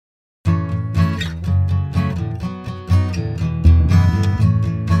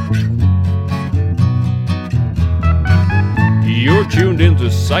tuned into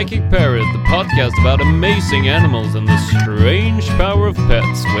Psychic Parrot, the podcast about amazing animals and the strange power of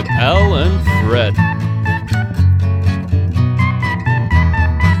pets with Al and Fred.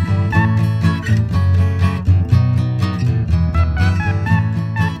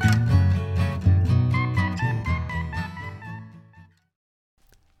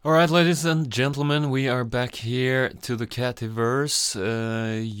 Alright, ladies and gentlemen, we are back here to the Cativerse.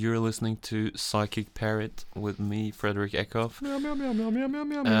 You're listening to Psychic Parrot with me, Frederick Eckhoff, Meow, meow, meow, meow, meow, meow,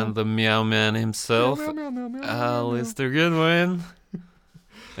 meow, and the Meow Man himself, meow, meow, meow, meow, meow, Alistair Goodwin.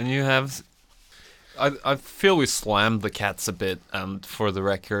 And you have... I feel we slammed the cats a bit, and for the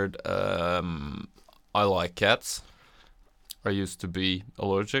record, I like cats. I used to be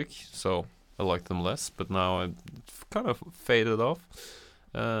allergic, so I like them less, but now I've kind of faded off.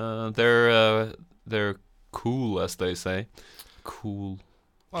 They're cool, as they say. Cool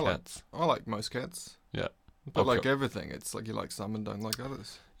cats. I like most cats. Yeah. But Okay. like everything, it's like you like some and don't like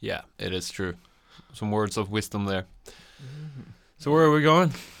others. Yeah, it is true. Some words of wisdom there. So where are we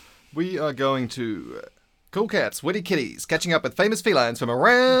going? We are going to Cool Cats, Witty Kitties, catching up with famous felines from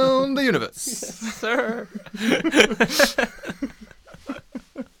around the universe. Sir.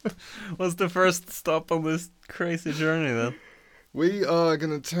 What's the first stop on this crazy journey then? We are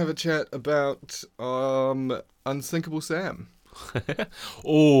going to have a chat about Unsinkable Sam.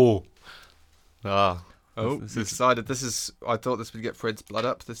 Oh, This is I thought this would get Fred's blood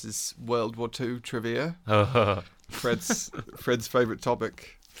up. This is World War II trivia. Fred's favourite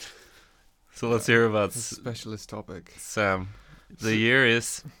topic. So let's hear about Specialist topic. Sam. The year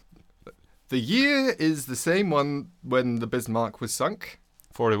is The year is the same one when the Bismarck was sunk.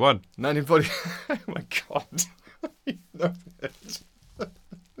 41. 1940. Oh my god. You know it.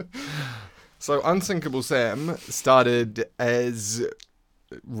 So Unsinkable Sam started as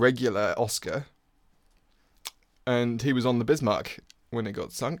regular Oscar, and he was on the Bismarck when it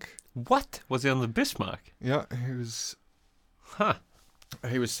got sunk. What? Was he on the Bismarck? Yeah, he was Huh.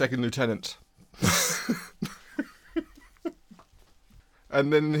 second lieutenant.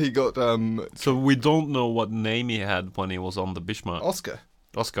 And then he got So we don't know what name he had when he was on the Bismarck. Oscar.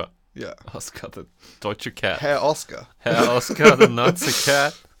 Oscar. Yeah. Oscar the Deutsche Cat. Herr Oscar. Herr Oscar the Nazi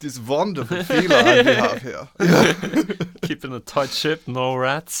cat. This wonderful feline we have here. Keeping a tight ship, no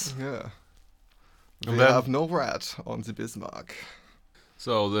rats. Yeah. And We then- have no rat on the Bismarck.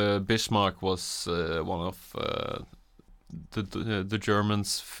 So the Bismarck was one of the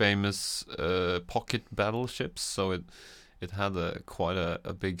Germans' famous pocket battleships. So it had quite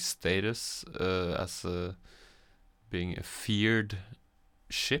a big status as being a feared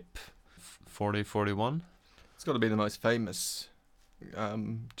ship. 4041. It's got to be the most famous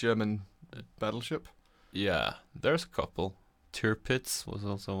German battleship. Yeah, there's a couple. Tirpitz was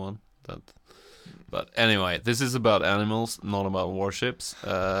also one. But anyway, this is about animals, not about warships.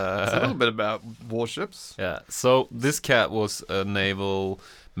 It's a little bit about warships. Yeah, so this cat was a naval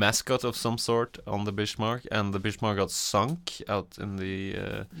mascot of some sort on the Bismarck, and the Bismarck got sunk out in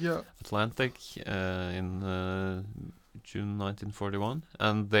the Yeah. Atlantic in June 1941,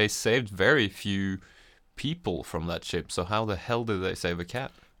 and they saved very few people from that ship. So how the hell did they save a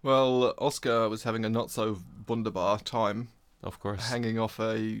cat? Well, Oscar was having a not so wunderbar time, Of course. hanging off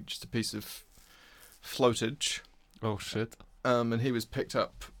just a piece of floatage, Oh shit. and he was picked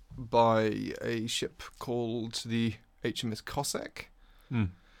up by a ship called the HMS Cossack,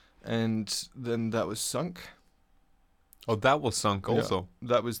 and then that was sunk. Oh, that was sunk also. Yeah,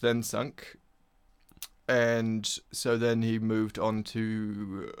 that was then sunk, and so then he moved on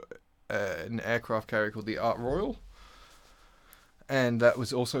to an aircraft carrier called the Art Royal, and that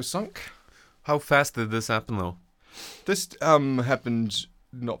was also sunk. How fast did this happen though? This happened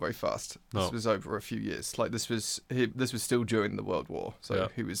not very fast. No. This was over a few years. Like this was still during the World War, so Yeah.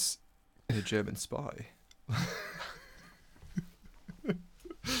 he was a German spy.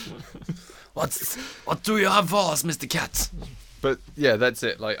 What do you have for us, Mr. Cat? But yeah, that's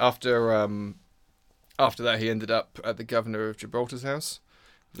it. Like after that, he ended up at the governor of Gibraltar's house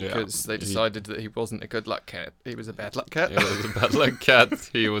because they decided that he wasn't a good luck cat. He was a bad luck cat. He was a bad luck cat.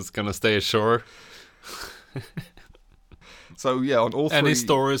 He was gonna stay ashore. So yeah, on all three. Any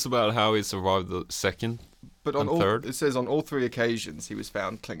stories about how he survived the second? But on and all, third? it says on all three occasions he was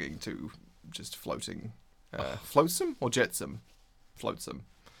found clinging to just floating, flotsam or jetsam, flotsam.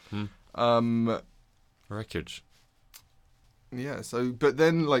 Wreckage. Yeah. So, but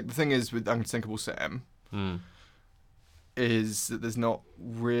then like the thing is with Unsinkable Sam is that there's not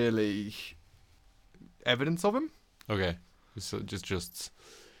really evidence of him. Okay. So just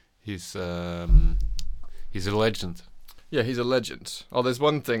he's a legend. Yeah, he's a legend. Oh, there's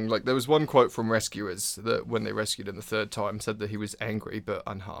one thing, like, there was one quote from rescuers that when they rescued him the third time said that he was angry but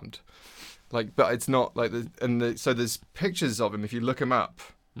unharmed. Like, but it's not like, so there's pictures of him if you look him up.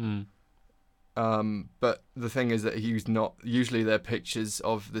 Mm. But the thing is that he's not, usually they're pictures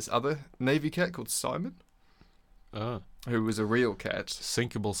of this other Navy cat called Simon, who was a real cat.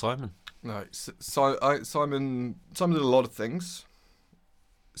 Sinkable Simon. No, Simon did a lot of things.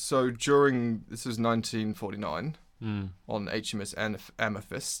 So this was 1949 on HMS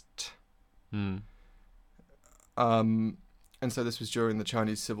Amethyst. Mm. And so this was during the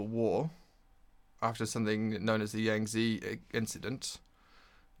Chinese Civil War, after something known as the Yangtze incident.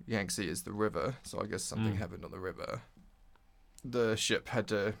 Yangtze is the river, so I guess something happened on the river. The ship had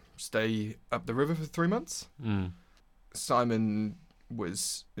to stay up the river for 3 months. Mm. Simon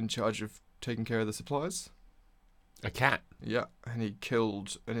was in charge of taking care of the supplies. A cat. Yeah, and he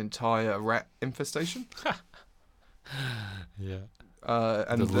killed an entire rat infestation. Yeah.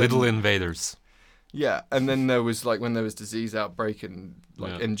 And the little invaders. Yeah, and then there was like when there was disease outbreak and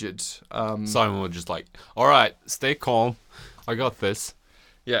injured. Simon was just like, "All right, stay calm. I got this."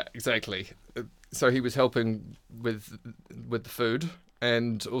 Yeah, exactly. So he was helping with the food,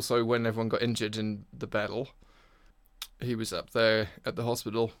 and also when everyone got injured in the battle, he was up there at the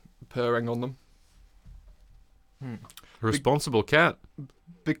hospital purring on them. Responsible cat.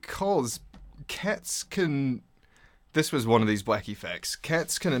 Because cats can... This was one of these wacky facts.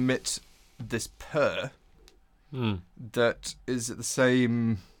 Cats can emit this purr that is at the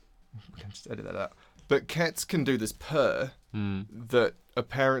same... I can just edit that out. But cats can do this purr that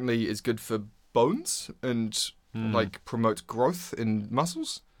apparently is good for bones and like promotes growth in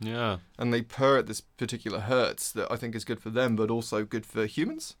muscles. Yeah. And they purr at this particular hertz that I think is good for them, but also good for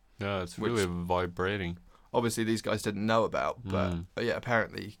humans. Yeah, it's really vibrating. Obviously, these guys didn't know about, but yeah,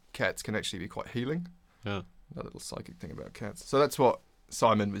 apparently cats can actually be quite healing. Yeah. That little psychic thing about cats. So that's what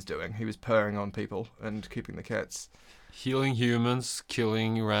Simon was doing. He was purring on people and keeping the cats. Healing humans,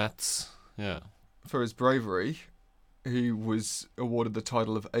 killing rats. Yeah. For his bravery, he was awarded the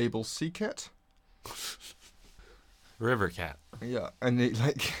title of Able Sea Cat. River cat. Yeah, and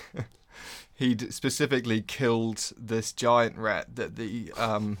he specifically killed this giant rat that the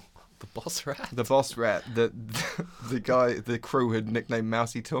boss rat. The boss rat that the crew had nicknamed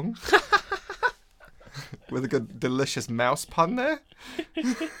Mousy Tongue. With a good delicious mouse pun there.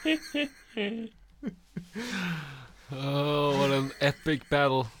 Oh, what an epic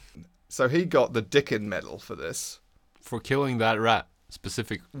battle. So he got the Dickin Medal for this. For killing that rat,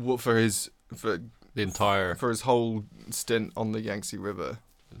 specific. For his whole stint on the Yangtze River.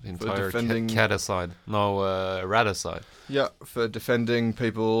 The entire caticide. No, raticide. Yeah, for defending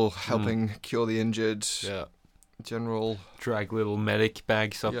people, helping cure the injured. Yeah. General. Drag little medic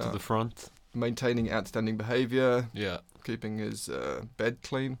bags up to the front. Maintaining outstanding behaviour. Yeah. Keeping his bed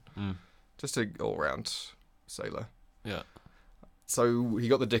clean. Just an all-round sailor. Yeah. So he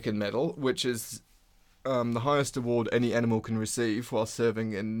got the Dickin Medal, which is the highest award any animal can receive while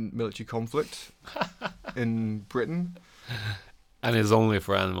serving in military conflict in Britain. And it's only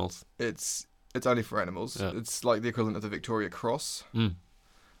for animals. It's only for animals. Yeah. It's like the equivalent of the Victoria Cross.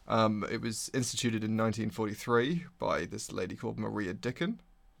 It was instituted in 1943 by this lady called Maria Dickin,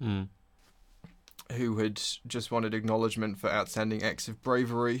 who had just wanted acknowledgement for outstanding acts of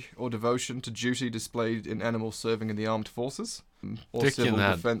bravery or devotion to duty displayed in animals serving in the armed forces or civil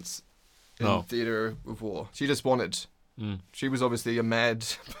defence in theatre of war. She just wanted. She was obviously a mad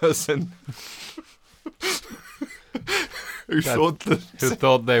person. Who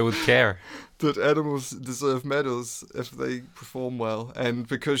thought they would care that animals deserve medals if they perform well, and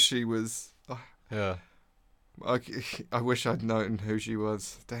because she was, I wish I'd known who she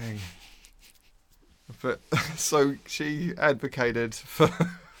was. Dang. But so she advocated for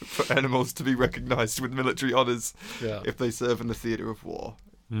animals to be recognised with military honours if they serve in the theatre of war.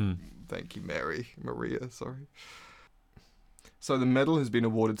 Thank you, Maria. Sorry. So the medal has been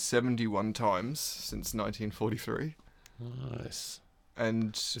awarded 71 times since 1943. Nice.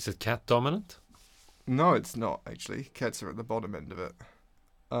 And is it cat dominant? No, it's not actually. Cats are at the bottom end of it.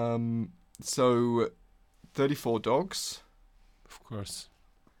 So 34 dogs. Of course.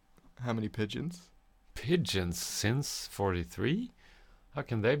 How many pigeons? Pigeons since 43? How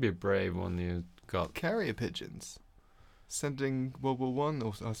can they be brave when you got carrier pigeons? Sending World War One,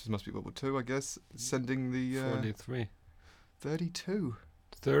 or this must be World War Two, I guess. Sending the 43. 32.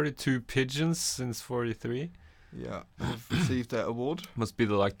 32 pigeons since 43. Yeah, have received that award. Must be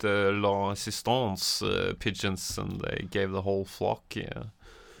like the l'assistance pigeons, and they gave the whole flock. Yeah.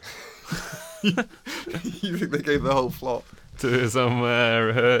 You think they gave the whole flock to some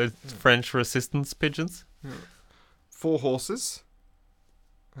French resistance pigeons? Yeah. 4 horses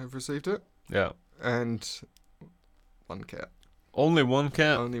have received it, Yeah. and 1 cat. Only one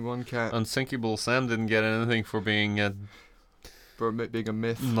cat. Only 1 cat. Unsinkable Sam didn't get anything for being a For it being a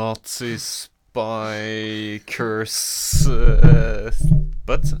myth. Nazi spy curse,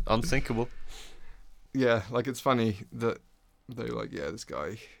 but unsinkable. Yeah, like it's funny that they're like, yeah, this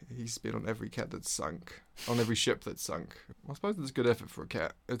guy, he's been on every cat that's sunk, on every ship that's sunk. I suppose it's good effort for a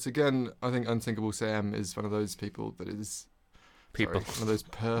cat. It's again, I think Unsinkable Sam is one of those people that is People. sorry, one of those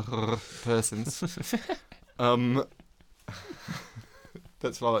persons.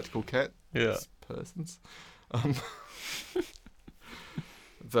 That's what I like to call cat Yeah. persons.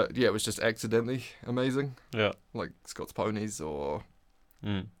 That yeah, it was just accidentally amazing, Yeah. like Scott's Ponies or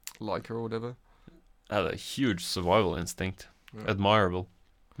Mm. Leica or whatever. Had a huge survival instinct. Yeah. Admirable.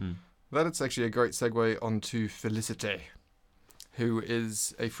 Mm. That is actually a great segue onto Felicite, who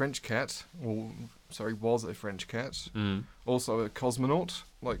is a French cat, or sorry, was a French cat, Mm. also a cosmonaut,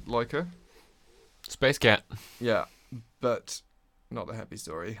 like Leica. Space cat. Yeah, but not a happy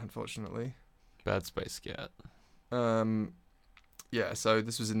story, unfortunately. Bad space cat. Yeah, so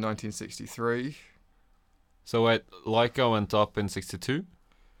this was in 1963. So wait, Leica went up in 62?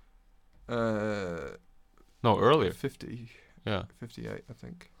 No, earlier. 50, Yeah. 58, I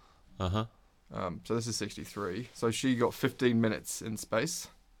think. Uh-huh. So this is 63. So she got 15 minutes in space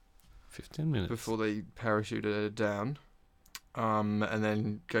 15 minutes. before they parachuted her down, and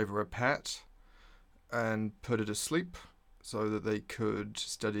then gave her a pat and put her to sleep so that they could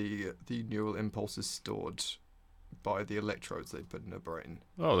study the neural impulses stored by the electrodes they put in her brain.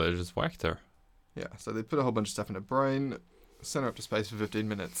 Oh, they just whacked her. Yeah, so they put a whole bunch of stuff in her brain, sent her up to space for 15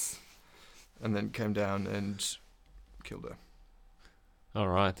 minutes, and then came down and killed her. All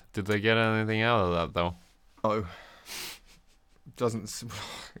right. Did they get anything out of that, though? Oh. Doesn't...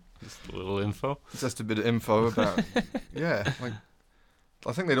 Just a little info? Just a bit of info about... yeah, like...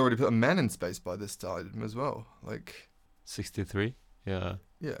 I think they'd already put a man in space by this time as well. Like... 63? Yeah.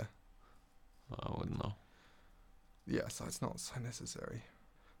 Yeah. I wouldn't know. Yeah, so it's not so necessary.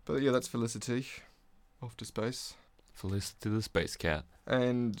 But yeah, that's Felicity. Off to space. Felicity the space cat.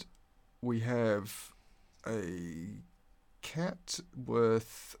 And we have a cat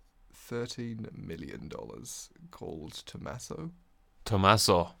worth $13 million called Tommaso.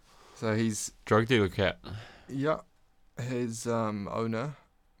 Tommaso. So he's... Drug dealer cat. Yeah. His owner,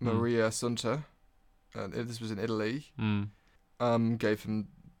 Maria Sunta, and this was in Italy, Mm. gave him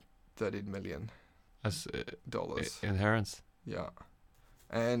 $13 million. As Dollars. inheritance. Yeah.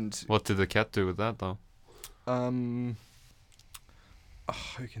 And What did the cat do with that, though?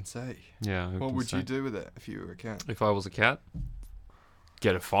 who can say? Yeah. who What can would say? you do with it if you were a cat? If I was a cat,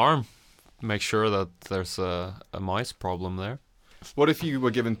 get a farm. Make sure that there's a mice problem there. What if you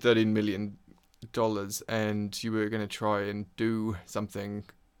were given $13 million and you were going to try and do something,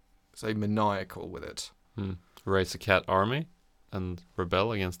 say, maniacal with it? Raise a cat army and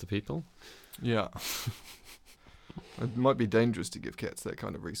rebel against the people. Yeah. It might be dangerous to give cats that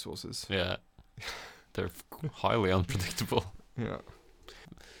kind of resources. Yeah. They're highly unpredictable. Yeah.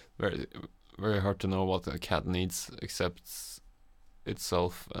 Very, very hard to know what a cat needs except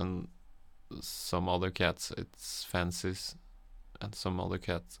itself and some other cats it fancies and some other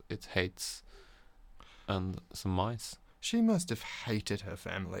cats it hates and some mice. She must have hated her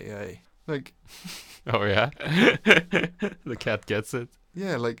family, eh? Like, Oh yeah? The cat gets it.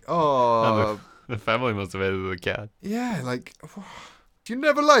 yeah, like, oh, The family must have hated the cat. yeah, like, you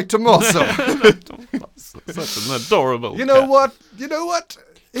never liked Tommaso. Such an adorable You know cat. what? You know what?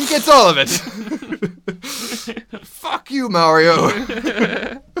 He gets all of it. Fuck you, Mario.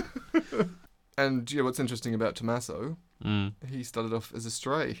 And you know what's interesting about Tommaso? Mm. He started off as a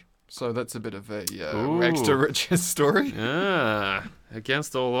stray. So that's a bit of a Ooh. extra rich story. Yeah,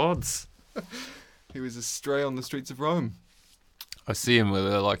 against all odds. He was a stray on the streets of Rome. I see him with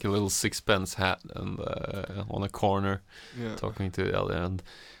like a little sixpence hat and on a corner Yeah. talking to the other. And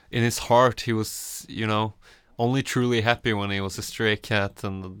in his heart, he was, only truly happy when he was a stray cat,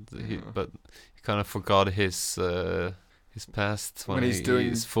 but he kind of forgot his past When he's doing-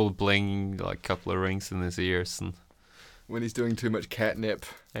 he's full bling, like couple of rings in his ears, and When he's doing too much catnip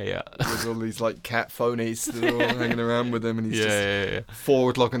yeah, with all these like cat phonies that are all hanging around with him, and he's just yeah. 4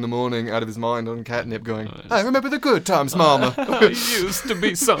 o'clock in the morning out of his mind on catnip going, Oh, I remember the good times, Mama. I used to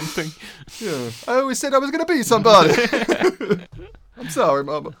be something. Yeah. I always said I was going to be somebody. I'm sorry,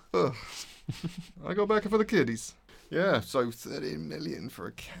 Mama. Ugh. I go back for the kiddies. Yeah, so 13 million for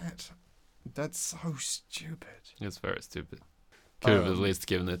a cat. That's so stupid. It's very stupid. Could have at Um, least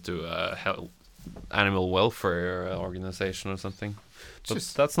given it to animal welfare organization or something. But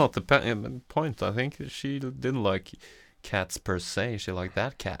Just that's not the point. I think she didn't like cats per se. She liked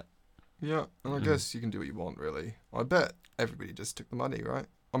that cat. yeah, and I Mm. guess you can do what you want, really. I bet everybody just took the money, right?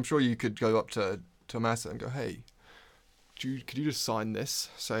 I'm sure you could go up to Tomasa and go, "Hey, could you just sign this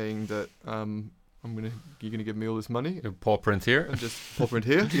saying that you're gonna give me all this money Your paw print here and just pop it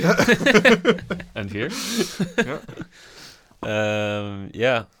here?" Yeah, and here. yeah.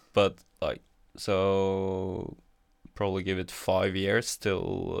 Yeah, but like, so probably give it 5 years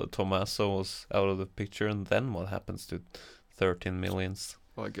till Tommaso was out of the picture, and then what happens to 13 millions?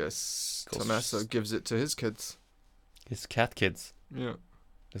 Well, I guess Goes- Tommaso gives it to his kids. His cat kids. Yeah.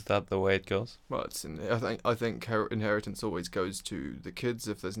 Is that the way it goes? Well, I think inheritance always goes to the kids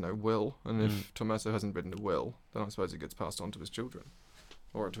if there's no will, and if Tommaso hasn't written a will, then I suppose it gets passed on to his children,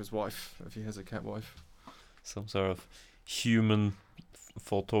 or to his wife if he has a cat wife. Some sort of human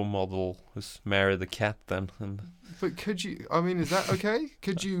photo model who's married a cat then and But could you? I mean, is that okay?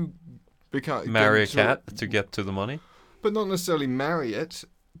 Could you become marry a get into cat to get to the money? but not necessarily marry it,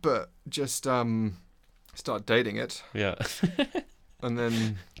 but just start dating it, Yeah. and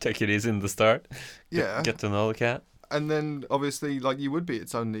then Take it easy in the start. yeah, Get to know the cat. and then obviously like you'd be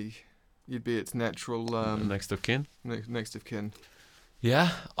its natural Next of kin. next of kin. Yeah,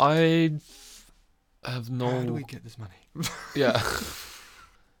 I have no. How do we get this money? Yeah.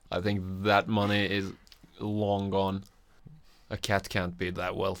 I think that money is long gone. A cat can't be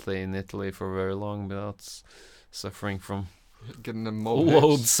that wealthy in Italy for very long without suffering from Getting them mob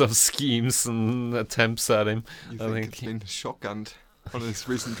loads of schemes and attempts at him. You I think think- it's been shotgunned on his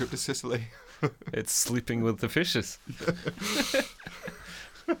recent trip to Sicily? It's sleeping with the fishes.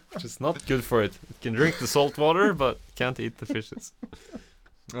 Which is not good for it. It can drink the salt water, but can't eat the fishes.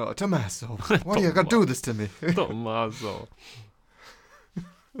 Oh, Tommaso, why do you gotta do this to me? Tommaso.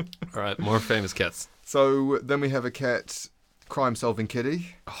 Alright, more famous cats. So then we have a cat, crime-solving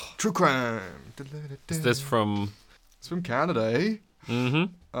kitty. True crime. Is this from... It's from Canada, eh?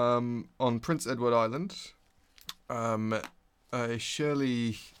 Mm-hmm. On Prince Edward Island.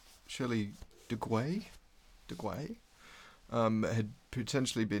 Shirley DeGuay had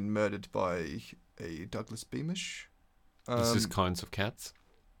potentially been murdered by a Douglas Beamish. This is kinds of cats.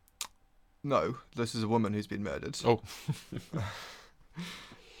 No, this is a woman who's been murdered. Oh.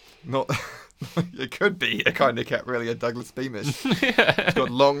 Not. It could be a kind of cat, really, a Douglas Beamish. Yeah. It's got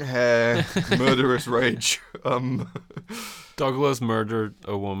long hair, murderous rage. Douglas murdered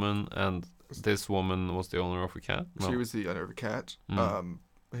a woman, and this woman was the owner of a cat. No. She was the owner of a cat. Mm.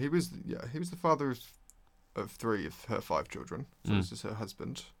 He was the father of 3 of her 5 children. So this is her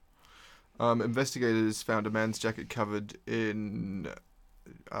husband. Investigators found a man's jacket covered in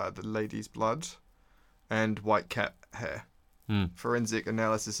the lady's blood and white cat hair. Forensic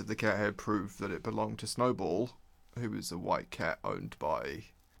analysis of the cat hair proved that it belonged to Snowball, who was a white cat owned by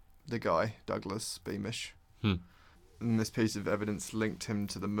the guy, Douglas Beamish. And this piece of evidence linked him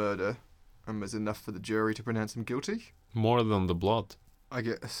to the murder and was enough for the jury to pronounce him guilty. More than the blood. I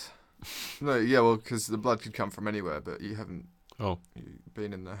guess. No, yeah, well, because the blood could come from anywhere, but you haven't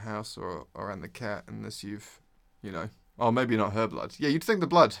been in the house or around the cat unless you've, Oh, maybe not her blood. Yeah, you'd think the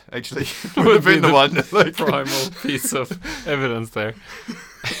blood, actually, would have been the one. Like, primal piece of evidence there.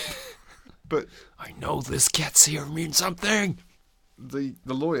 But I know this cat's here means something. the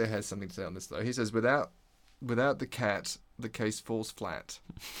lawyer has something to say on this, though. He says, without the cat, the case falls flat.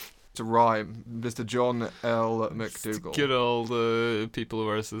 To rhyme, Mr. John L. McDougall. Good old People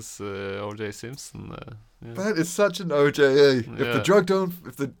versus O.J. Simpson. Yeah. That is such an OJA. If Yeah. the drug don't,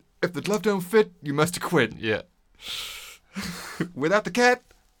 if the glove don't fit, you must acquit. Yeah. Without the cat,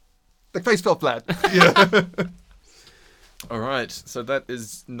 the face fell flat. Yeah. All right. So that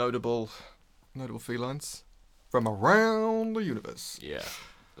is notable felines from around the universe. Yeah.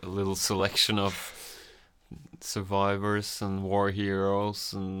 A little selection of survivors and war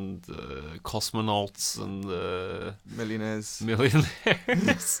heroes and cosmonauts and Millionaires,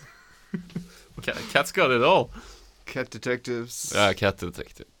 millionaires. Cat's got it all. cat detectives. Cat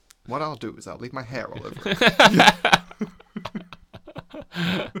detective. What I'll do is I'll leave my hair all over it.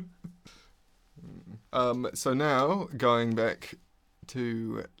 So now, going back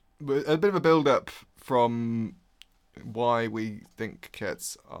to a bit of a build-up from why we think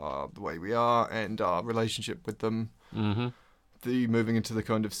cats are the way we are and our relationship with them. Mm-hmm. The moving into the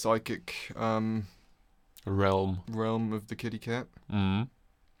kind of psychic Realm. realm of the kitty cat. Mm-hmm.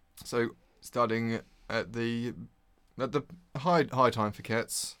 So starting at the high time for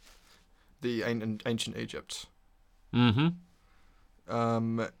cats, the ancient Egypt. Mm-hmm.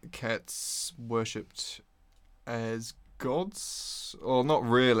 Cats worshipped as gods, or not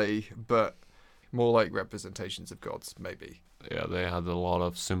really, but More like representations of gods, maybe. Yeah, they had a lot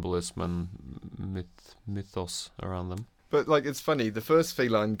of symbolism and mythos around them. But like, it's funny. The first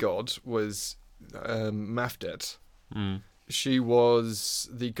feline god was Mafdet. Mm. She was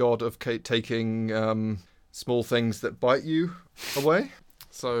the god of taking small things that bite you away.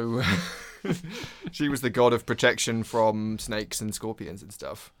 So she was the god of protection from snakes and scorpions and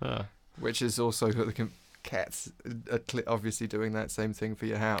stuff. Ah. Which is also the cats are obviously doing that same thing for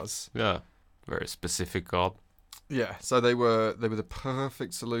your house. Yeah, very specific god. Yeah, so they were the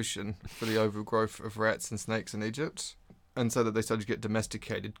perfect solution for the overgrowth of rats and snakes in Egypt, and so that they started to get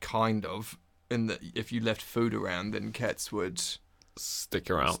domesticated, kind of. In that, if you left food around, then cats would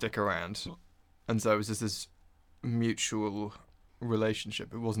stick around. And so it was just this mutual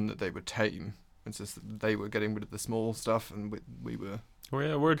relationship. It wasn't that they were tame. It's just that they were getting rid of the small stuff, and we were. Oh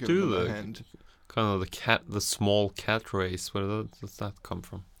yeah, where giving do them a the hand. kind of the small cat race? Where does that come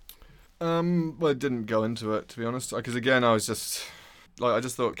from? Well, I didn't go into it, to be honest, because again, I just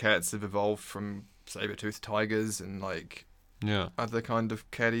thought cats have evolved from saber-toothed tigers and like Yeah. other kind of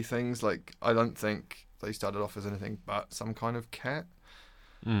catty things. Like, I don't think they started off as anything but some kind of cat.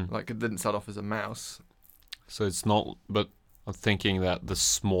 Like, it didn't start off as a mouse. So it's not, but I'm thinking that the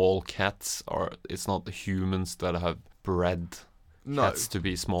small cats it's not the humans that have bred No, cats to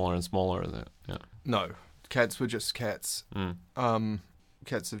be smaller and smaller. Yeah. no, cats were just cats.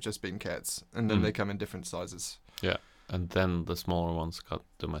 Cats have just been cats, and then they come in different sizes. Yeah, and then the smaller ones got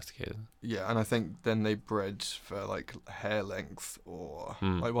domesticated. Yeah, and I think then they bred for like hair length, or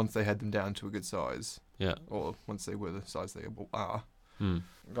like once they had them down to a good size. Yeah. Or once they were the size they are.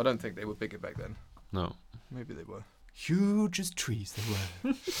 I don't think they were bigger back then. No. Maybe they were. Huge as trees they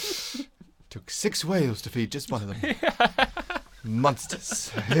were. Took 6 whales to feed just one of them.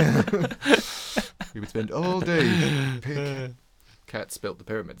 Monsters. We would spend all day. Cats built the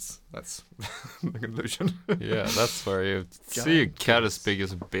pyramids. That's the conclusion. Yeah, that's where you see a cat as big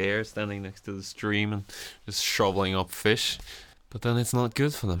as a bear standing next to the stream and just shoveling up fish. But then it's not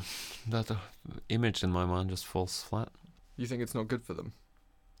good for them. That image in my mind just falls flat. You think it's not good for them?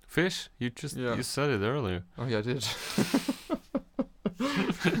 Fish? You said it earlier. Oh yeah, I did.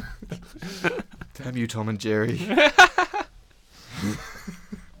 Damn you, Tom and Jerry.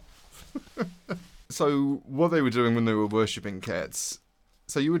 So what they were doing when they were worshipping cats,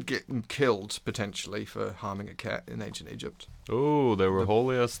 so you would get killed potentially for harming a cat in ancient Egypt. Oh, they were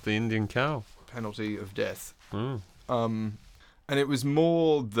holy as the Indian cow. Penalty of death. Mm. And it was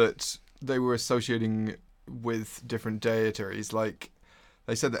more that they were associating with different deities. Like,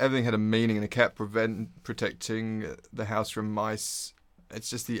 they said that everything had a meaning, and a cat protecting the house from mice. It's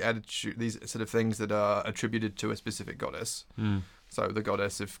just the attitude, these sort of things that are attributed to a specific goddess. So the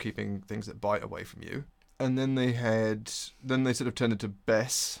goddess of keeping things that bite away from you. And then they sort of turned it to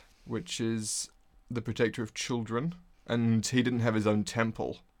Bes, which is the protector of children. And he didn't have his own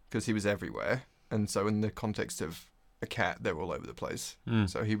temple because he was everywhere. And so in the context of a cat, they're all over the place.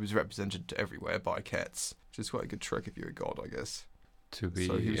 So he was represented everywhere by cats, which is quite a good trick if you're a god, I guess. So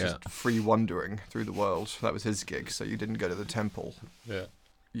he was just free wandering through the world. That was his gig. So you didn't go to the temple. Yeah.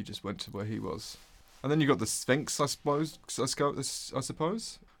 You just went to where he was. And then you got the Sphinx, I suppose.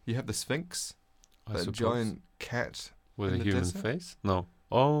 You have the Sphinx, that giant cat with a the human desert? face. No.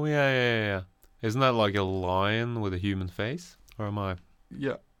 Oh yeah. Isn't that like a lion with a human face? Or am I?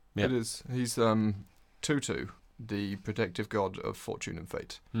 Yeah, Yeah. it is. He's Tutu, the protective god of fortune and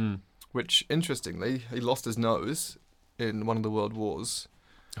fate. Which, interestingly, he lost his nose in one of the world wars.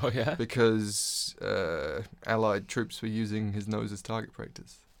 Oh yeah. Because Allied troops were using his nose as target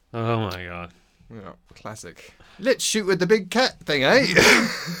practice. Oh my god. Yeah, classic. Let's shoot with the big cat thing, eh?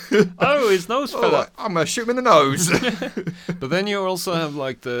 Oh, his nose fell off. I'm gonna shoot him in the nose. But then you also have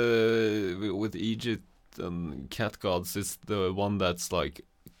like with Egypt cat gods, it's the one that's like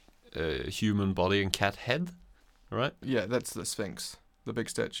human body and cat head, right? Yeah, that's the Sphinx, the big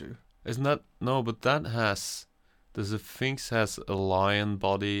statue. Isn't that no? But the Sphinx has a lion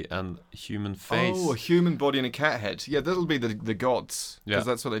body and human face. Oh, a human body and a cat head. Yeah, that'll be the gods. Yeah. Because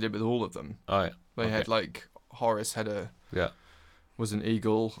that's what they did with all of them. Oh yeah. They had like Horus was an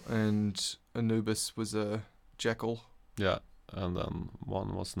eagle, and Anubis was a jackal. Yeah, and then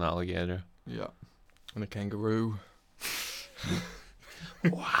one was an alligator. Yeah, and a kangaroo.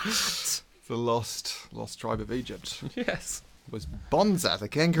 What? The lost tribe of Egypt Yes. was Bonza the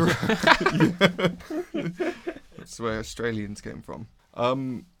kangaroo. That's where Australians came from.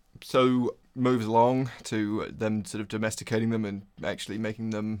 So moves along to them sort of domesticating them and actually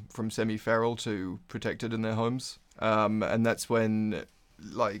making them from semi-feral to protected in their homes. And that's when,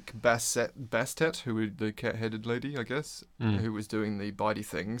 like, Bastet, who was the cat-headed lady, I guess, who was doing the bitey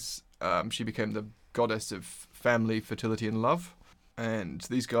things, she became the goddess of family, fertility, and love. And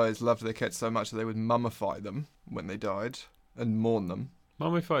these guys loved their cats so much that they would mummify them when they died and mourn them.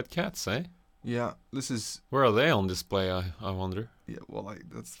 Mummified cats, eh? Yeah, this is... Where are they on display, I wonder? Yeah, well,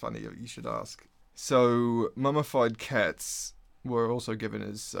 that's funny. You should ask. So, mummified cats were also given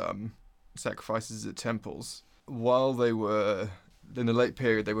as sacrifices at temples. While they were... In the late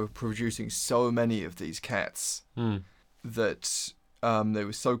period, they were producing so many of these cats that they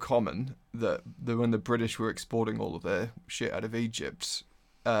were so common that when the British were exporting all of their shit out of Egypt,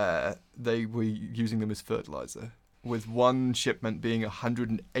 they were using them as fertilizer. With one shipment being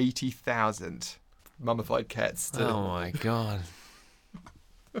 180,000 mummified cats. Oh my god.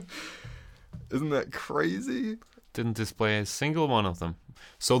 Isn't that crazy? Didn't display a single one of them.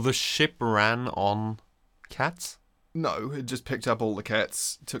 So the ship ran on cats? No, it just picked up all the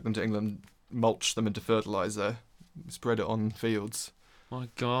cats, took them to England, mulched them into fertilizer, spread it on fields. My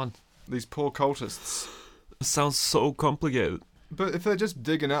god. These poor cultists. Sounds so complicated. But if they're just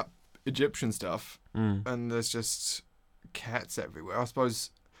digging up Egyptian stuff, and there's just cats everywhere, I suppose...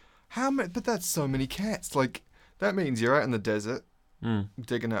 How many? But that's so many cats. Like, that means you're out in the desert,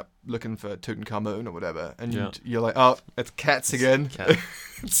 digging up, looking for Tutankhamun or whatever, and you're like, oh, it's cats again. Cat.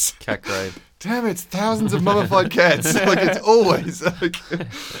 Cat grave. Damn it, thousands of mummified cats. Like, it's always like,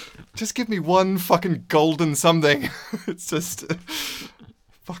 just give me one fucking golden something. It's just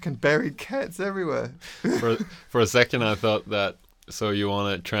fucking buried cats everywhere. For a second, I thought that, so you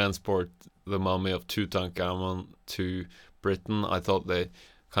want to transport the mummy of Tutankhamun to Britain. I thought they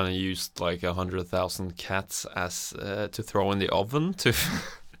kind of used like 100,000 cats as to throw in the oven to...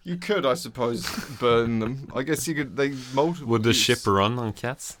 You could, I suppose, burn them. I guess you could. They multiple. Would the ship run on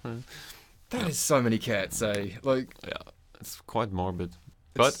cats? That is so many cats, eh? Like, yeah, it's quite morbid.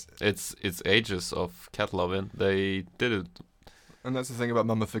 But it's ages of cat loving. They did it, and that's the thing about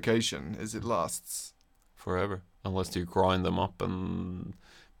mummification, is it lasts forever, unless you grind them up and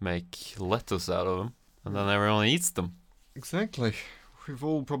make lettuce out of them, and then everyone eats them. Exactly. We've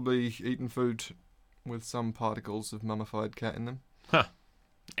all probably eaten food with some particles of mummified cat in them. Huh.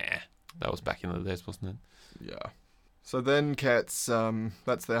 Yeah, that was back in the days, wasn't it? Yeah. So then cats,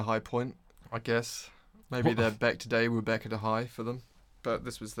 that's their high point, I guess. Maybe they're back today, we're back at a high for them. But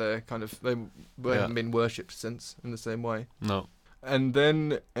this was their kind of, they haven't been worshipped since in the same way. No. And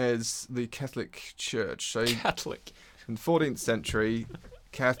then as the Catholic Church, so Catholic. in the 14th century,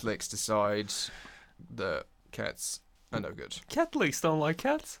 Catholics decide that cats are no good. Catholics don't like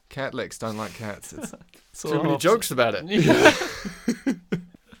cats? Catholics don't like cats. It's So too many jokes about it. Yeah.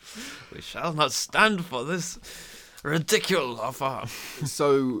 We shall not stand for this ridicule offer.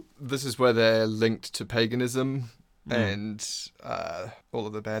 So this is where they're linked to paganism and all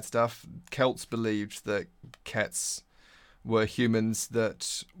of the bad stuff. Celts believed that cats were humans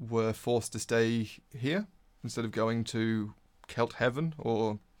that were forced to stay here instead of going to Celt heaven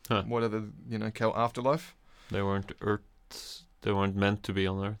or whatever, Celt afterlife. They weren't meant to be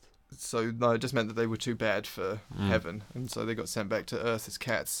on Earth. So no, it just meant that they were too bad for heaven, and so they got sent back to Earth as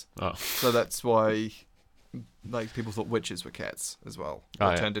cats. Oh. So that's why, like, people thought witches were cats as well.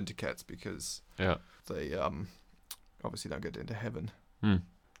 They turned into cats because they obviously don't get into heaven.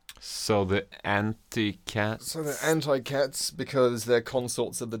 So the anti-cats. So they're anti-cats because they're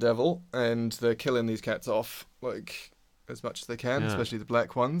consorts of the devil, and they're killing these cats off like as much as they can, especially the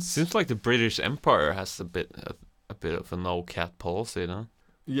black ones. Seems like the British Empire has a bit of a no-cat policy, no?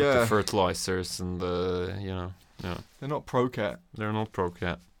 Yeah. With the fertilizers and the, They're not pro-cat. They're not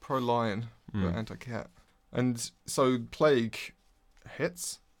pro-cat. Pro-lion, but anti-cat. And so plague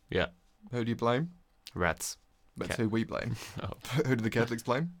hits. Yeah. Who do you blame? Rats. That's who we blame. Oh. Who do the Catholics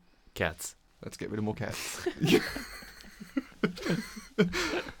blame? Cats. Let's get rid of more cats.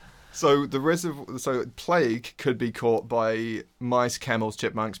 So so plague could be caught by mice, camels,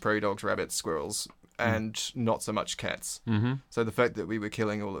 chipmunks, prairie dogs, rabbits, squirrels, and not so much cats. Mm-hmm. So the fact that we were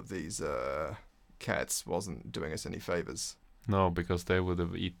killing all of these cats wasn't doing us any favors. No, because they would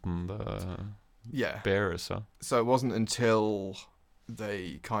have eaten the bears. Huh? So it wasn't until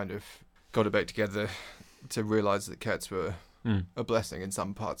they kind of got it back together to realize that cats were a blessing in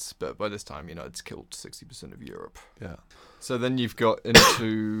some parts, but by this time, it's killed 60% of Europe. Yeah. So then you've got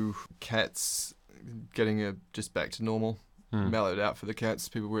into cats getting just back to normal, mellowed out for the cats.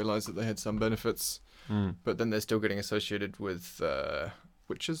 People realize that they had some benefits, but then they're still getting associated with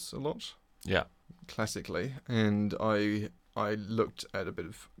witches a lot. Yeah. Classically, and I looked at a bit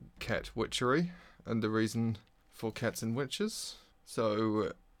of cat witchery and the reason for cats and witches.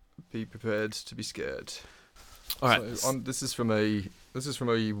 So be prepared to be scared. All right. So this is from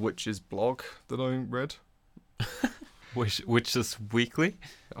a witch's blog that I read. Witches Weekly.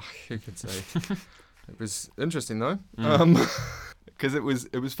 Oh, you could say. It was interesting though, Mm. because it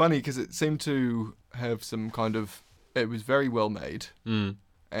was funny because it seemed to have some kind of. It was very well made, Mm.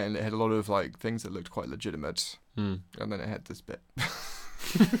 and it had a lot of like things that looked quite legitimate, Mm. and then it had this bit.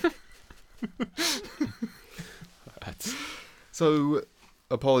 Right. So,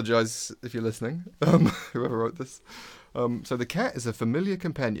 apologise if you're listening, whoever wrote this. So the cat is a familiar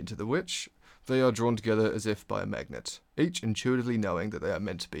companion to the witch. They are drawn together as if by a magnet, each intuitively knowing that they are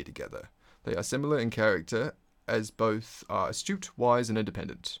meant to be together. They are similar in character, as both are astute, wise, and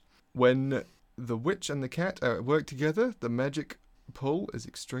independent. When the witch and the cat are at work together, the magic pull is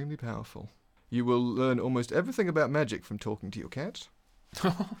extremely powerful. You will learn almost everything about magic from talking to your cat.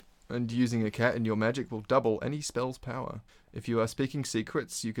 And using a cat in your magic will double any spell's power. If you are speaking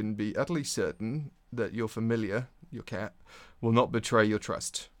secrets, you can be utterly certain that your familiar, your cat, will not betray your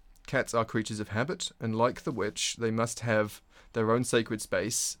trust. Cats are creatures of habit, and like the witch, they must have their own sacred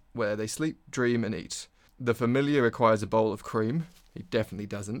space where they sleep, dream, and eat. The familiar requires a bowl of cream, he definitely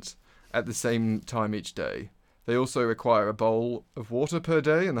doesn't, at the same time each day. They also require a bowl of water per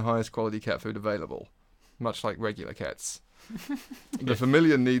day and the highest quality cat food available, much like regular cats. The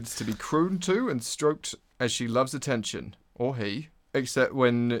familiar needs to be crooned to and stroked as she loves attention, or he, except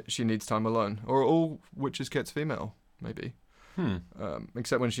when she needs time alone. Or all witches' cats female, maybe.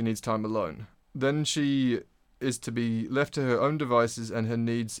 Except when she needs time alone. Then she is to be left to her own devices and her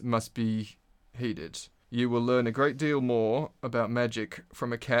needs must be heeded. You will learn a great deal more about magic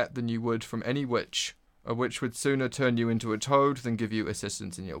from a cat than you would from any witch. A witch would sooner turn you into a toad than give you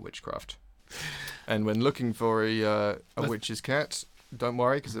assistance in your witchcraft. And when looking for a witch's cat, don't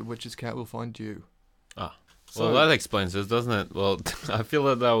worry, because a witch's cat will find you. Ah. So, Well, that explains it, doesn't it? Well, I feel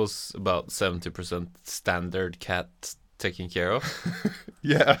that was about 70% standard cat taken care of,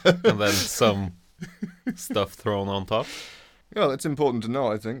 yeah. and then some stuff thrown on top. Well, it's important to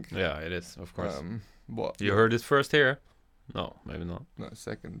know, I think. Yeah, it is, of course. What? You heard it first here. No, maybe not. No,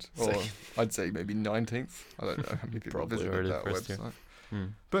 second. Or I'd say maybe 19th. I don't know how many people Probably visited heard it that first, yeah. website. Hmm.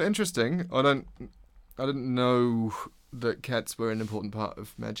 But interesting. I didn't know that cats were an important part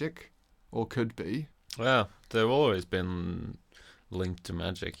of magic, or could be. Yeah, they've always been linked to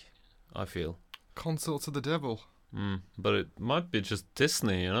magic, I feel. Consorts of the devil. But it might be just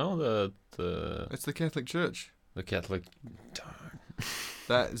Disney, you know, the It's the Catholic Church. Catholic.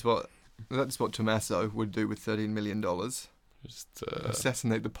 That's what Tommaso would do with $13 million. Just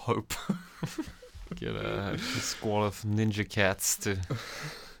Assassinate the Pope. get a squad of ninja cats to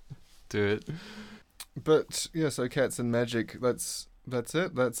do it. But yeah, so cats and magic. That's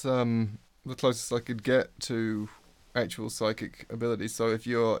it. That's the closest I could get to actual psychic abilities. So if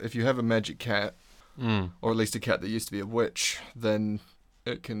you have a magic cat, or at least a cat that used to be a witch, then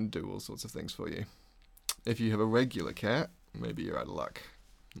it can do all sorts of things for you. If you have a regular cat, maybe you're out of luck.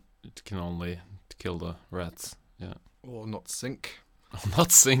 It can only kill the rats. Yeah. Or not sink.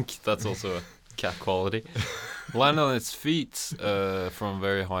 Not sink. That's also a cat quality. Land on its feet from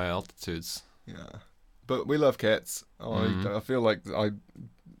very high altitudes. Yeah. But we love cats. I feel like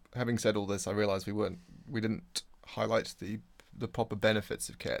having said all this, I realise we didn't highlight the proper benefits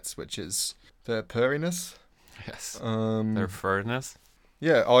of cats, which is their purriness. Yes. Their furriness.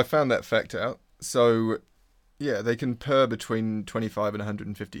 Yeah, I found that fact out. So, yeah, they can purr between 25 and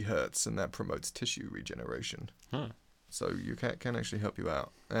 150 hertz, and that promotes tissue regeneration. Huh. So your cat can actually help you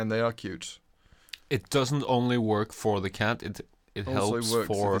out, and they are cute. It doesn't only work for the cat. It also helps works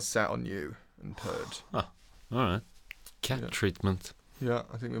for. if it sat on you and purred. All right. Cat Yeah. treatment. Yeah,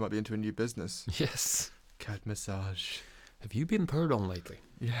 I think we might be into a new business. Yes. Cat massage. Have you been purred on lately?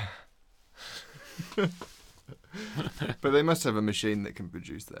 Yeah. But they must have a machine that can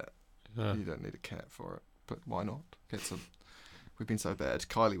produce that. You don't need a cat for it. But why not? We've been so bad.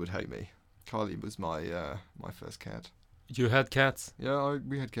 Kylie would hate me. Kylie was my first cat. You had cats. Yeah,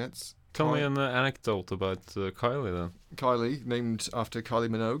 we had cats. Tell me an anecdote about Kylie then. Kylie, named after Kylie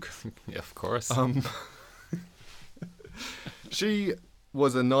Minogue. Yeah, of course. She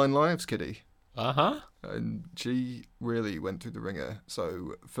was a 9 Lives kitty. Uh-huh. And she really went through the ringer.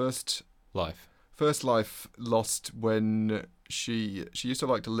 So first life lost when she used to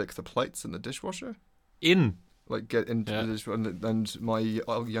like to lick the plates in the dishwasher. Like get into the dishwasher, and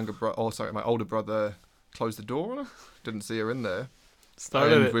my older brother closed the door on her. Didn't see her in there.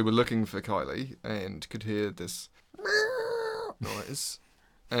 We were looking for Kylie and could hear this noise.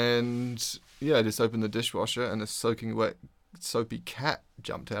 And yeah, I just opened the dishwasher and a soaking wet, soapy cat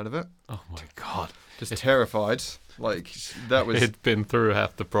jumped out of it. Oh my god. Just terrified. Like, that was... He'd been through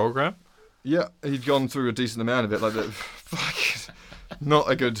half the program? Yeah, he'd gone through a decent amount of it. Like, fuck,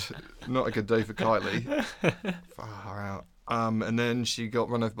 not a good Not a good day for Kylie. Far out. And then she got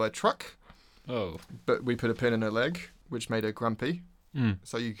run over by a truck. Oh. But we put a pin in her leg, which made her grumpy. Mm.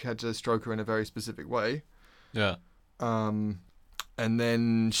 So you had to stroke her in a very specific way. Yeah. And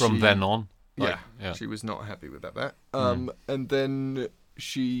then From then on. Yeah, yeah. she was not happy with that. And then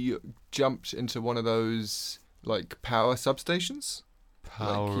she jumped into one of those like power substations.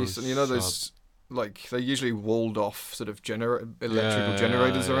 Power. Like, you know those like they usually walled off sort of electrical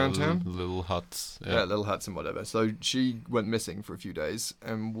generators around town. Little huts. Yeah, little huts and whatever. So she went missing for a few days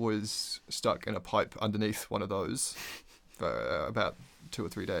and was stuck in a pipe underneath one of those for about 2 or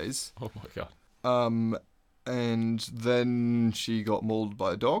 3 days. Oh my god. And then she got mauled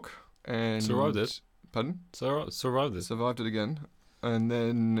by a dog and survived it. Pardon? Survived it. Survived it again, and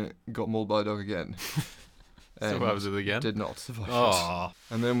then got mauled by a dog again. Survived it again. Did not survive Oh.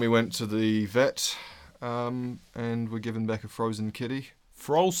 it. And then we went to the vet, and were given back a frozen kitty.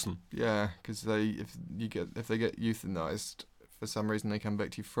 Frozen. Yeah, because if they get euthanized for some reason, they come back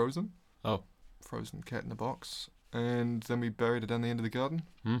to you frozen. Oh. Frozen cat in a box, and then we buried her down the end of the garden.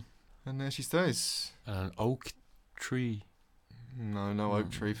 And there she stays. An oak tree. No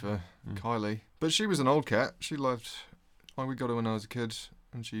oak tree for Kylie. But she was an old cat. She lived. We got her when I was a kid,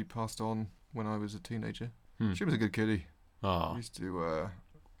 and she passed on when I was a teenager. She was a good kitty. Oh. Used to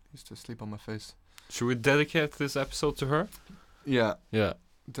sleep on my face. Should we dedicate this episode to her? Yeah. Yeah.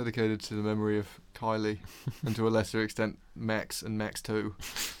 Dedicated to the memory of Kylie, and to a lesser extent Max and Max 2.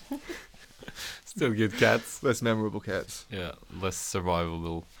 Still good cats. Less memorable cats. Yeah, less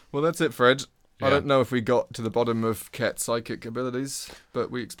survivable. Well, that's it, Fred. Yeah. I don't know if we got to the bottom of cat psychic abilities, but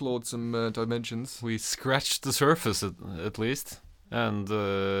we explored some dimensions. We scratched the surface at least. And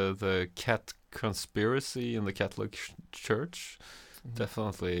the cat conspiracy in the Catholic Church.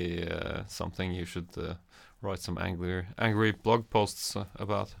 Definitely something you should write some angry blog posts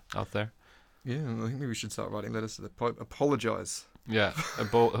about out there. Yeah, I think maybe we should start writing letters to the Pope. Apologise. Yeah,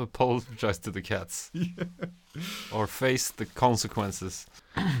 apologize to the cats. Yeah. Or face the consequences.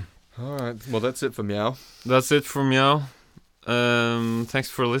 All right. Well, that's it for Meow. That's it for Meow. Thanks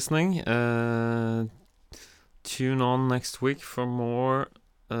for listening. Tune on next week for more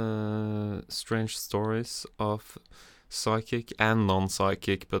strange stories of psychic and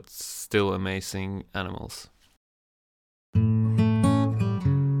non-psychic, but still amazing animals.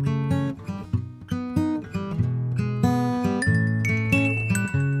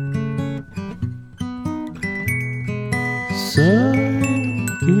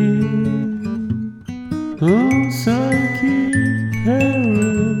 Psychic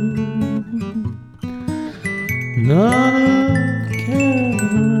parrot, not a carrot,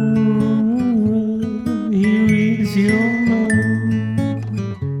 he reads your mind.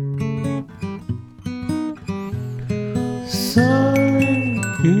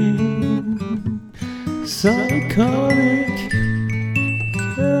 Psychotic carrot,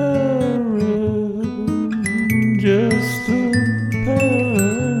 just a parrot,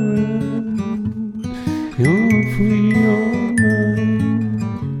 you're free your mind.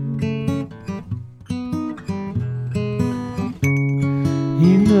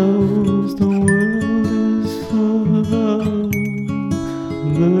 He knows the world is full of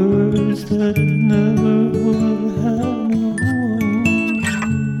words that never were.